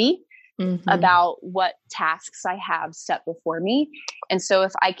heavy about what tasks I have set before me. And so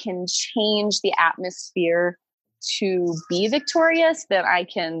if I can change the atmosphere to be victorious, then I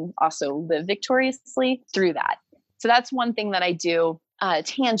can also live victoriously through that. So that's one thing that I do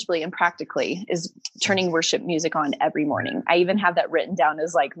tangibly and practically, is turning worship music on every morning. I even have that written down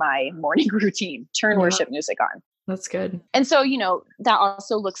as like my morning routine, turn worship music on. That's good. And so, that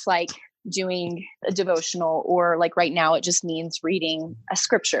also looks like doing a devotional, or like right now, it just means reading a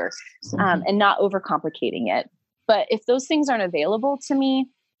scripture and not overcomplicating it. But if those things aren't available to me,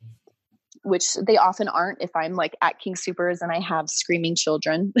 which they often aren't, if I'm like at King Soopers and I have screaming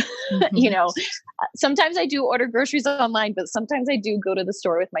children, sometimes I do order groceries online, but sometimes I do go to the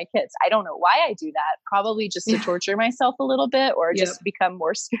store with my kids. I don't know why I do that. Probably just to torture myself a little bit, or just to become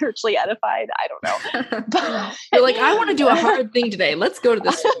more spiritually edified. I don't know. But, you're like, I want to do a hard thing today. Let's go to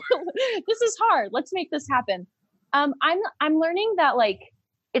the store. This is hard. Let's make this happen. I'm learning that like,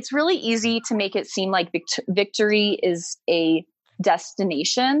 it's really easy to make it seem like victory is a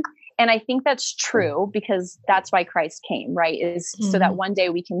destination. And I think that's true, because that's why Christ came, right? Is so that one day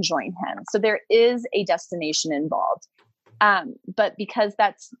we can join him. So there is a destination involved. But because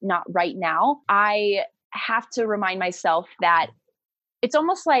that's not right now, I have to remind myself that it's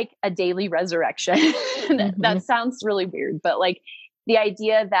almost like a daily resurrection. That sounds really weird, but like the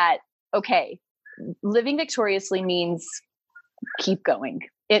idea that, okay, living victoriously means keep going.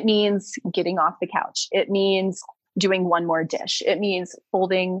 It means getting off the couch. It means doing one more dish. It means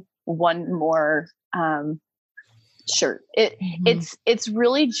folding one more shirt. It's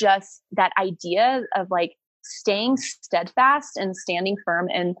really just that idea of like staying steadfast and standing firm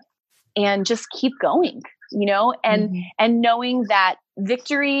and just keep going, and knowing that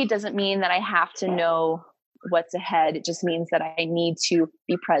victory doesn't mean that I have to know what's ahead. It just means that I need to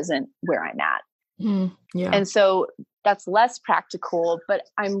be present where I'm at. And so that's less practical, but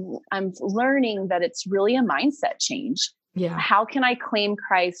I'm learning that it's really a mindset change. Yeah. How can I claim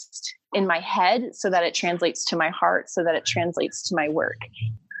Christ in my head so that it translates to my heart, so that it translates to my work?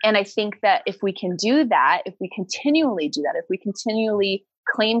 And I think that if we can do that, if we continually do that, if we continually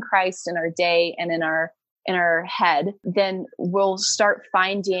claim Christ in our day and in our head, then we'll start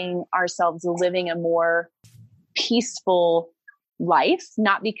finding ourselves living a more peaceful life,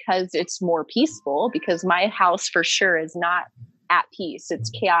 not because it's more peaceful, because my house for sure is not at peace. It's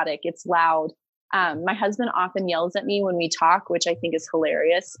chaotic. It's loud. My husband often yells at me when we talk, which I think is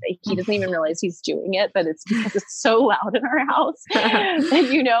hilarious. He doesn't even realize he's doing it, but it's because it's so loud in our house,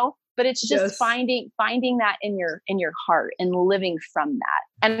 but it's just finding that in your heart and living from that.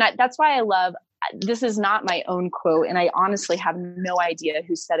 And that's why I love, this is not my own quote, and I honestly have no idea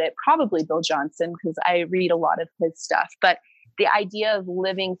who said it, probably Bill Johnson, because I read a lot of his stuff, but the idea of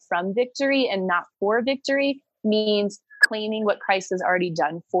living from victory and not for victory means claiming what Christ has already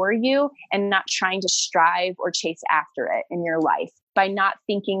done for you and not trying to strive or chase after it in your life, by not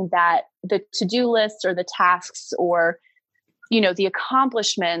thinking that the to-do lists or the tasks or, the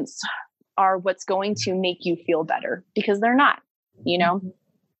accomplishments are what's going to make you feel better, because they're not,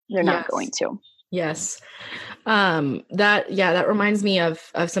 they're not going to. Yes. That reminds me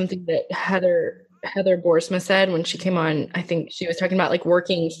of something that Heather Borsma said when she came on. I think she was talking about like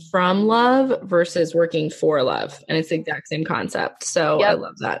working from love versus working for love. And it's the exact same concept. So I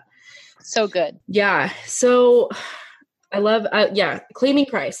love that. So good. Yeah. So I love, claiming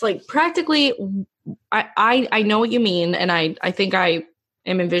Christ, like practically I know what you mean. And I think I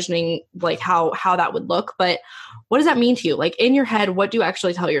am envisioning like how that would look, but what does that mean to you? Like in your head, what do you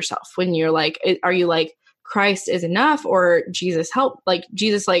actually tell yourself when you're like, are you like Christ is enough, or Jesus help, like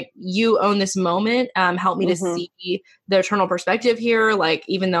Jesus, like you own this moment. Help me to see the eternal perspective here. Like,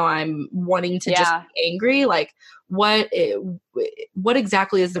 even though I'm wanting to just be angry, like what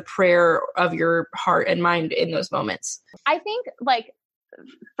exactly is the prayer of your heart and mind in those moments? I think like,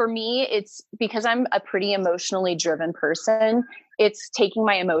 for me, it's because I'm a pretty emotionally driven person. It's taking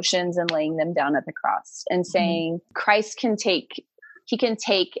my emotions and laying them down at the cross and saying, Christ can take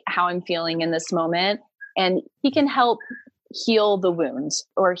how I'm feeling in this moment, and he can help heal the wounds,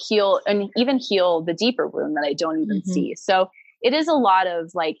 or heal, and even heal the deeper wound that I don't even see. So it is a lot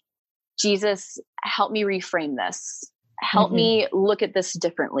of like, Jesus, help me reframe this. Help me look at this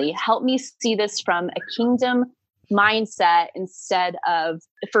differently. Help me see this from a kingdom mindset instead of,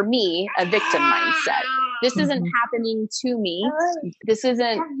 for me, a victim mindset. This isn't happening to me. This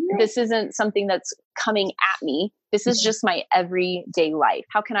isn't something that's coming at me. This is just my everyday life.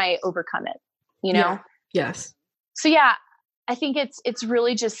 How can I overcome it? You know? Yeah. Yes. So yeah, I think it's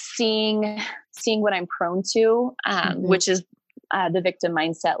really just seeing what I'm prone to, which is the victim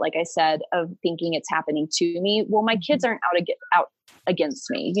mindset, like I said, of thinking it's happening to me. Well, my kids aren't out against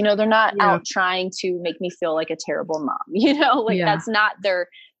me. You know, they're not out trying to make me feel like a terrible mom. You know, like that's not their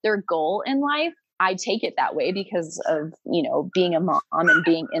goal in life. I take it that way because of, you know, being a mom and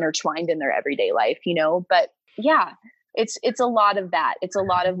being intertwined in their everyday life, you know, but yeah, it's a lot of that. It's a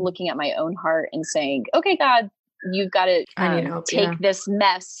lot of looking at my own heart and saying, okay, God, you've got to take this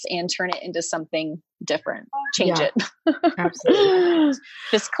mess and turn it into something different. Change it. Absolutely.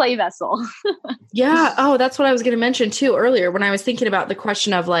 This clay vessel. Yeah. Oh, that's what I was going to mention too earlier when I was thinking about the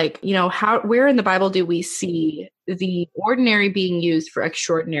question of like, you know, where in the Bible do we see the ordinary being used for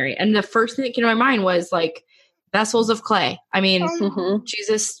extraordinary? And the first thing that came to my mind was like vessels of clay. I mean,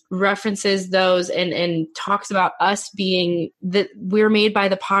 Jesus references those and talks about us being that we're made by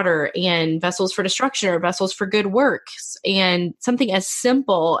the potter, and vessels for destruction or vessels for good works. And something as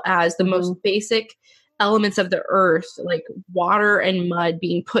simple as the most basic elements of the earth, like water and mud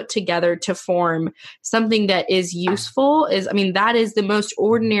being put together to form something that is useful that is the most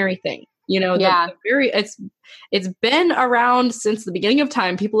ordinary thing. You know, it's been around since the beginning of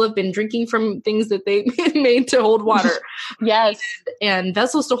time. People have been drinking from things that they made to hold water. Yes. And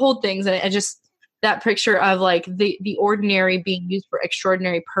vessels to hold things. And just that picture of like the ordinary being used for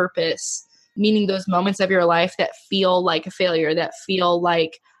extraordinary purpose, meaning those moments of your life that feel like a failure, that feel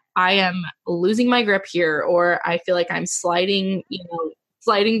like I am losing my grip here, or I feel like I'm sliding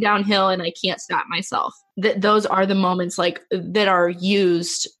downhill and I can't stop myself. Those are the moments like that are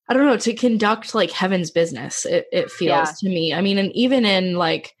used, I don't know, to conduct like heaven's business. It feels to me. I mean, and even in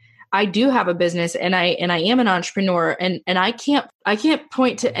like, I do have a business and I am an entrepreneur, and I can't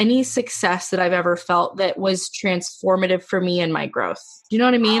point to any success that I've ever felt that was transformative for me in my growth. Do you know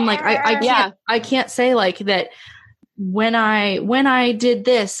what I mean? Like I can't say like that. When I did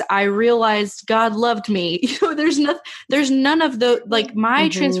this, I realized God loved me. You know, there's none of the, like my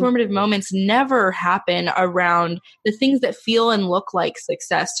transformative moments never happen around the things that feel and look like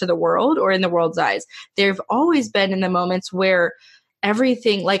success to the world or in the world's eyes. They've always been in the moments where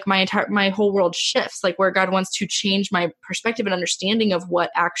everything, like my whole world shifts, like where God wants to change my perspective and understanding of what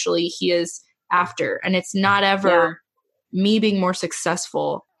actually he is after. And it's not ever me being more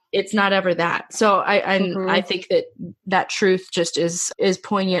successful. It's not ever that. So I think that truth just is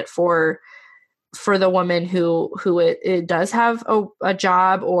poignant for the woman who it does have a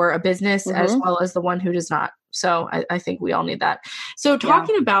job or a business, as well as the one who does not. So I think we all need that. So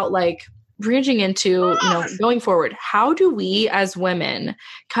talking about like branching into, you know, going forward, how do we as women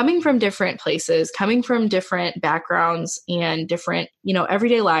coming from different places, coming from different backgrounds and different, you know,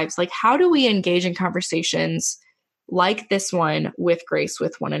 everyday lives, like how do we engage in conversations like this one with grace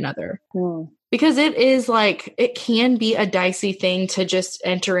with one another? Because it is like, it can be a dicey thing to just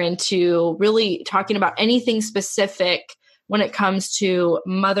enter into really talking about anything specific when it comes to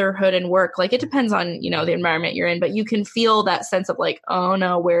motherhood and work. Like it depends on, you know, the environment you're in, but you can feel that sense of like, oh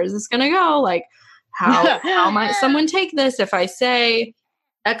no, where is this going to go? Like how might someone take this if I say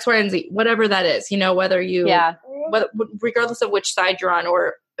X, Y, and Z, whatever that is, you know, whether you, regardless of which side you're on,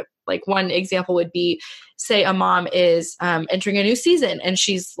 or like one example would be, say a mom is entering a new season and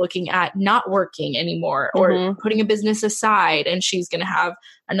she's looking at not working anymore or putting a business aside, and she's going to have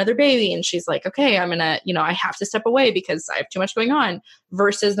another baby. And she's like, okay, I'm going to, you know, I have to step away because I have too much going on,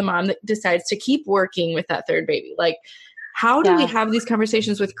 versus the mom that decides to keep working with that third baby. Like, how do we have these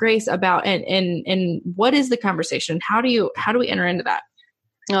conversations with grace about, and what is the conversation? How do we enter into that?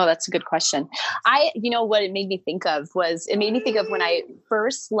 Oh, that's a good question. You know what it made me think of when I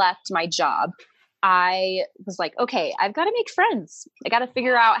first left my job. I was like, okay, I've got to make friends. I got to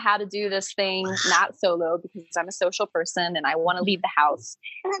figure out how to do this thing, not solo, because I'm a social person and I want to leave the house.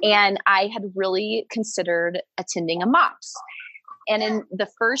 And I had really considered attending a MOPS. And in the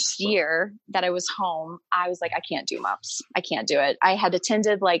first year that I was home, I was like, I can't do MOPS. I can't do it. I had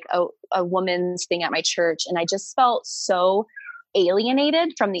attended like a woman's thing at my church, and I just felt so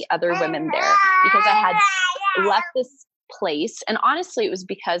alienated from the other women there because I had left this place. And honestly, it was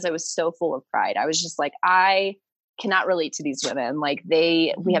because I was so full of pride. I was just like, I cannot relate to these women. Like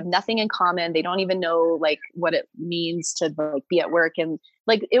we have nothing in common. They don't even know like what it means to like be at work. And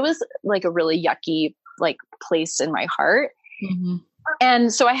like, it was like a really yucky like place in my heart. Mm-hmm.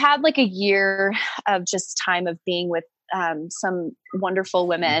 And so I had like a year of just time of being with some wonderful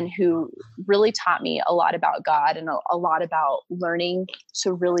women who really taught me a lot about God and a lot about learning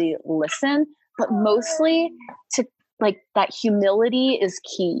to really listen, but mostly to like that humility is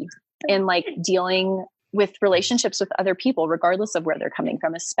key in like dealing with relationships with other people, regardless of where they're coming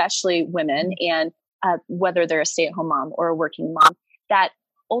from, especially women, and whether they're a stay-at-home mom or a working mom, that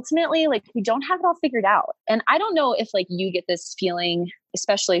ultimately like we don't have it all figured out. And I don't know if like you get this feeling,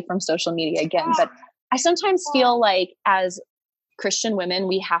 especially from social media again, but I sometimes feel like as Christian women,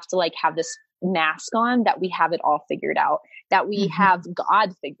 we have to like have this mask on that we have it all figured out, that we have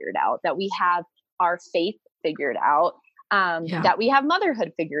God figured out, that we have our faith figured out, that we have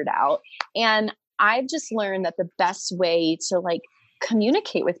motherhood figured out. And I've just learned that the best way to like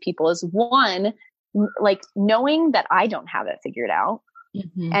communicate with people is one, like knowing that I don't have it figured out.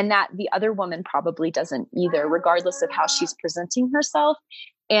 And that the other woman probably doesn't either, regardless of how she's presenting herself.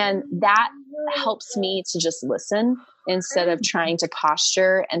 And that helps me to just listen instead of trying to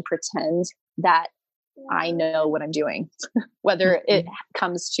posture and pretend that I know what I'm doing, whether it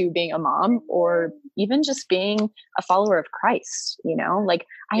comes to being a mom or even just being a follower of Christ, you know, like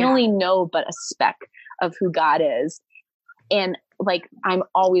I only know but a speck of who God is. And like, I'm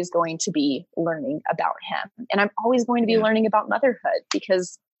always going to be learning about him, and I'm always going to be learning about motherhood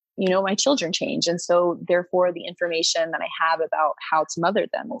because, you know, my children change. And so therefore the information that I have about how to mother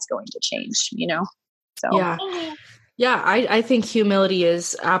them is going to change, you know? So, yeah. I think humility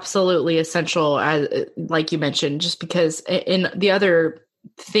is absolutely essential, as like you mentioned, just because in the other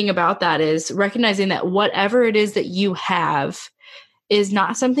thing about that is recognizing that whatever it is that you have is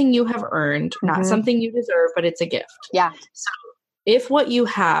not something you have earned, not something you deserve, but it's a gift. Yeah. So if what you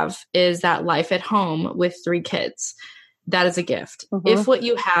have is that life at home with 3 kids, that is a gift. If what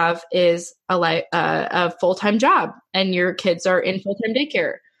you have is a full-time job and your kids are in full-time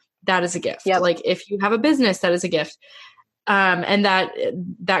daycare, that is a gift. Like if you have a business, that is a gift. And that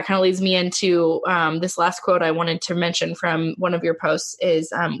kind of leads me into this last quote I wanted to mention from one of your posts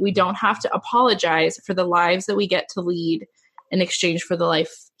is, we don't have to apologize for the lives that we get to lead in exchange for the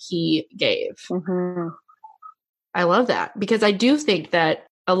life he gave. I love that, because I do think that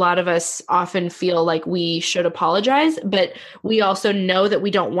a lot of us often feel like we should apologize, but we also know that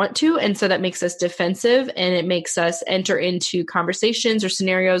we don't want to. And so that makes us defensive, and it makes us enter into conversations or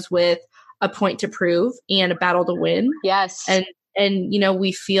scenarios with a point to prove and a battle to win. Yes. And, you know,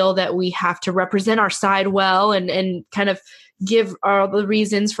 we feel that we have to represent our side well and kind of give all the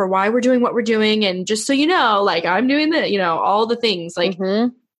reasons for why we're doing what we're doing. And just so you know, like I'm doing the, you know, all the things like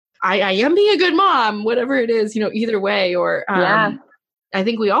I am being a good mom, whatever it is, you know, either way, or, I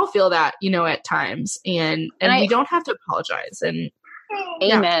think we all feel that, you know, at times, and we don't have to apologize. And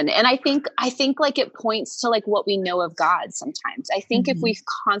amen. And I think like it points to like what we know of God sometimes. I think if we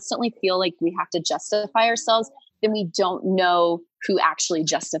constantly feel like we have to justify ourselves, then we don't know who actually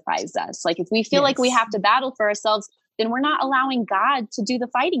justifies us. Like if we feel like we have to battle for ourselves, then we're not allowing God to do the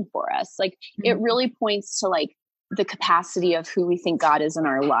fighting for us. Like it really points to like the capacity of who we think God is in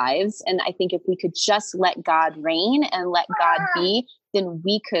our lives. And I think if we could just let God reign and let God be, then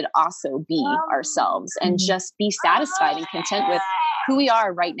we could also be ourselves and just be satisfied and content with who we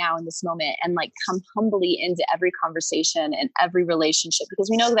are right now in this moment, and like come humbly into every conversation and every relationship, because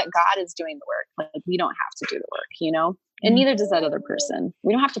we know that God is doing the work. Like we don't have to do the work, you know, and neither does that other person.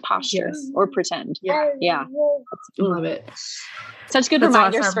 We don't have to posture or pretend. Yeah. I love it. Such good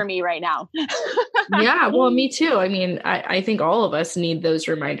reminders for me right now. Yeah. Well, me too. I mean, I think all of us need those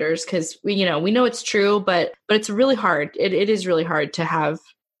reminders, because we know it's true, but it's really hard. It is really hard to have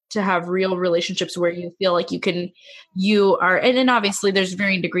real relationships where you feel like you are, and obviously there's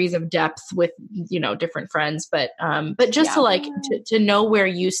varying degrees of depth with, you know, different friends, but just to like, to know where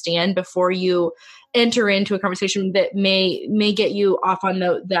you stand before you enter into a conversation that may get you off on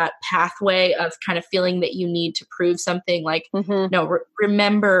that pathway of kind of feeling that you need to prove something. Like, no,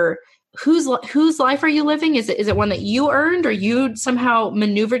 remember whose life are you living? Is it one that you earned, or you somehow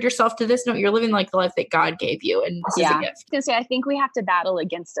maneuvered yourself to this? No, you're living like the life that God gave you. And this is a gift. I think we have to battle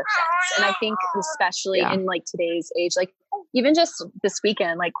against offense. And I think especially in like today's age, like even just this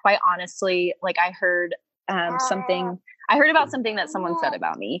weekend, like quite honestly, like I heard about something that someone said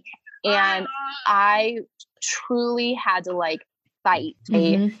about me, and I truly had to like fight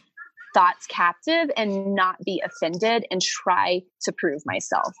a thoughts captive and not be offended and try to prove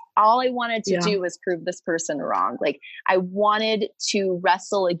myself. All I wanted to do was prove this person wrong. Like I wanted to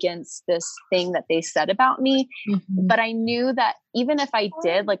wrestle against this thing that they said about me. But I knew that even if I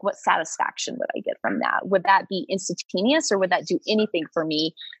did, like what satisfaction would I get from that? Would that be instantaneous, or would that do anything for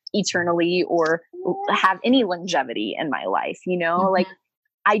me eternally or have any longevity in my life? You know, like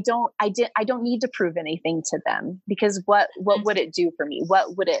I don't need to prove anything to them, because what would it do for me?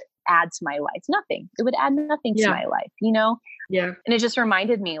 What would it add to my life? Nothing. It would add nothing to my life, you know? Yeah. And it just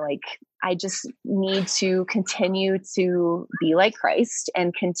reminded me, like, I just need to continue to be like Christ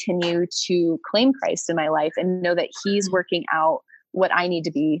and continue to claim Christ in my life and know that he's working out what I need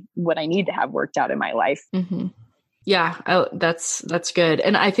to have worked out in my life. Yeah, that's good.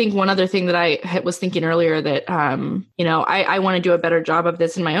 And I think one other thing that I was thinking earlier that, I want to do a better job of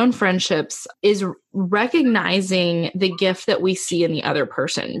this in my own friendships is recognizing the gift that we see in the other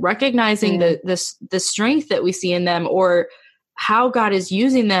person, recognizing the strength that we see in them, or how God is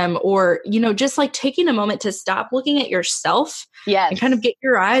using them, or, just like taking a moment to stop looking at yourself and kind of get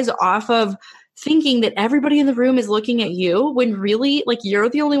your eyes off of thinking that everybody in the room is looking at you, when really, like, you're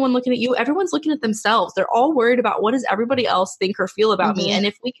the only one looking at you. Everyone's looking at themselves. They're all worried about what does everybody else think or feel about me. And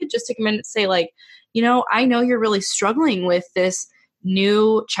if we could just take a minute and say, like, I know you're really struggling with this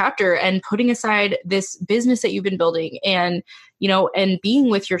new chapter and putting aside this business that you've been building and, and being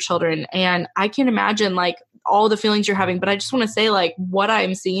with your children. And I can imagine like all the feelings you're having, but I just want to say, like, what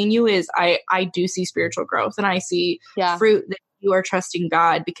I'm seeing you is I do see spiritual growth, and I see fruit that you are trusting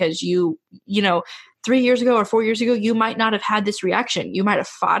God, because you 3 years ago or 4 years ago, you might not have had this reaction. You might have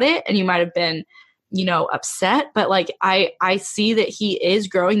fought it and you might have been, upset, but like, I see that he is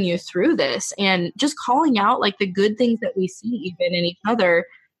growing you through this, and just calling out like the good things that we see even in each other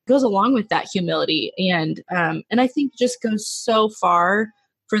goes along with that humility. And I think just goes so far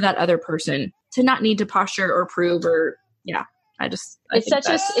for that other person to not need to posture or prove or, it's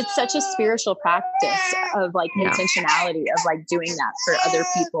such a spiritual practice of like intentionality of like doing that for other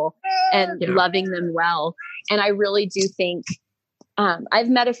people and loving them well. And I really do think I've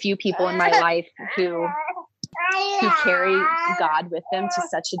met a few people in my life who carry God with them to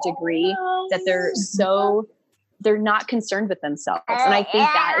such a degree that they're not concerned with themselves. And I think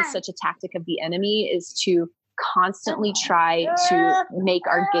that is such a tactic of the enemy, is to constantly try to make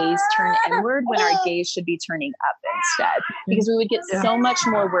our gaze turn inward when our gaze should be turning up instead, because we would get so much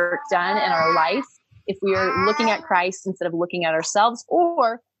more work done in our life if we are looking at Christ instead of looking at ourselves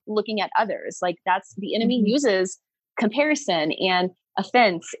or looking at others. Like, that's the enemy uses comparison and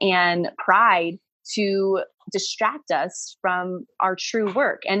offense and pride to distract us from our true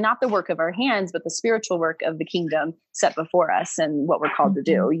work, and not the work of our hands, but the spiritual work of the kingdom set before us and what we're called to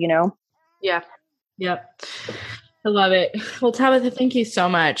do, Yeah. Yep. I love it. Well, Tabitha, thank you so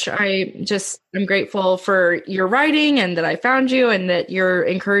much. I'm grateful for your writing, and that I found you, and that you're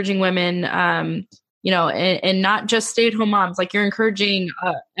encouraging women, and not just stay-at-home moms. Like, you're encouraging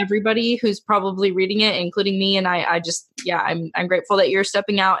everybody who's probably reading it, including me. And I'm grateful that you're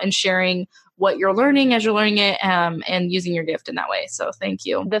stepping out and sharing what you're learning as you're learning it, and using your gift in that way. So thank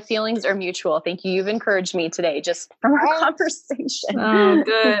you. The feelings are mutual. Thank you. You've encouraged me today just from our conversation. Oh,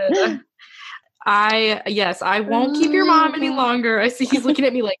 good. I won't keep your mom any longer. I see he's looking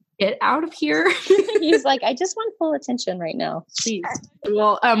at me like, get out of here. He's like, I just want full attention right now, please.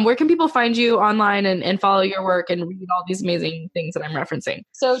 Well, where can people find you online and follow your work and read all these amazing things that I'm referencing?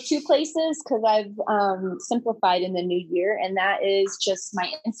 So 2 places, because I've simplified in the new year, and that is just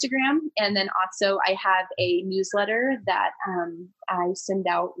my Instagram. And then also I have a newsletter that I send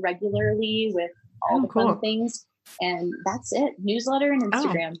out regularly with all the fun things. And that's it. Newsletter and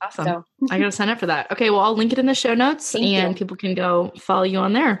Instagram. Oh, awesome. So I got to sign up for that. Okay. Well, I'll link it in the show notes, and people can go follow you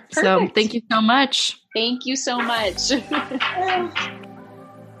on there. Perfect. So thank you so much. Thank you so much.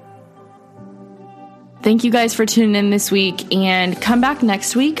 Thank you guys for tuning in this week, and come back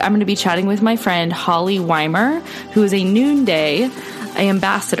next week. I'm going to be chatting with my friend Holly Weimer, who is a Noonday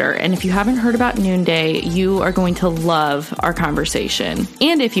ambassador. And if you haven't heard about Noonday, you are going to love our conversation.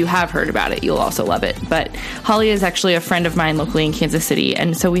 And if you have heard about it, you'll also love it. But Holly is actually a friend of mine locally in Kansas City.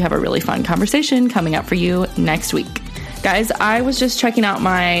 And so we have a really fun conversation coming up for you next week. Guys, I was just checking out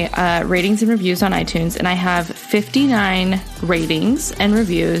my ratings and reviews on iTunes, and I have 59 ratings and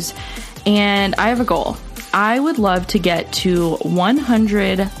reviews, and I have a goal. I would love to get to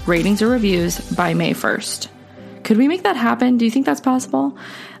 100 ratings or reviews by May 1st. Could we make that happen? Do you think that's possible?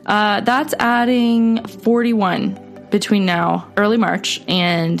 That's adding 41 between now, early March,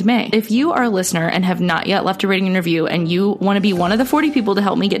 and May. If you are a listener and have not yet left a rating and review and you want to be one of the 40 people to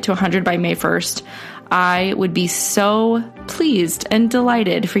help me get to 100 by May 1st, I would be so pleased and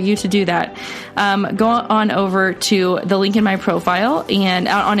delighted for you to do that. Go on over to the link in my profile and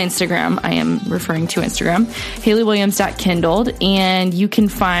on Instagram. I am referring to Instagram, HaleyWilliams.kindled, and you can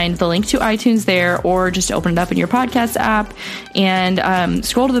find the link to iTunes there, or just open it up in your podcast app and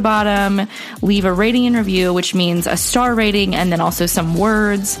scroll to the bottom, leave a rating and review, which means a star rating and then also some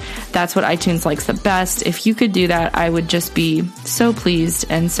words. That's what iTunes likes the best. If you could do that, I would just be so pleased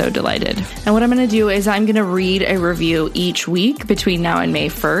and so delighted. And what I'm going to do is I'm going to read a review each week between now and May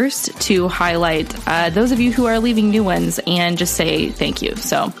 1st to highlight those of you who are leaving new ones and just say thank you.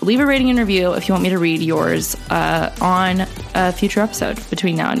 So leave a rating and review if you want me to read yours on a future episode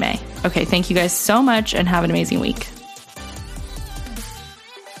between now and May. Okay, thank you guys so much and have an amazing week.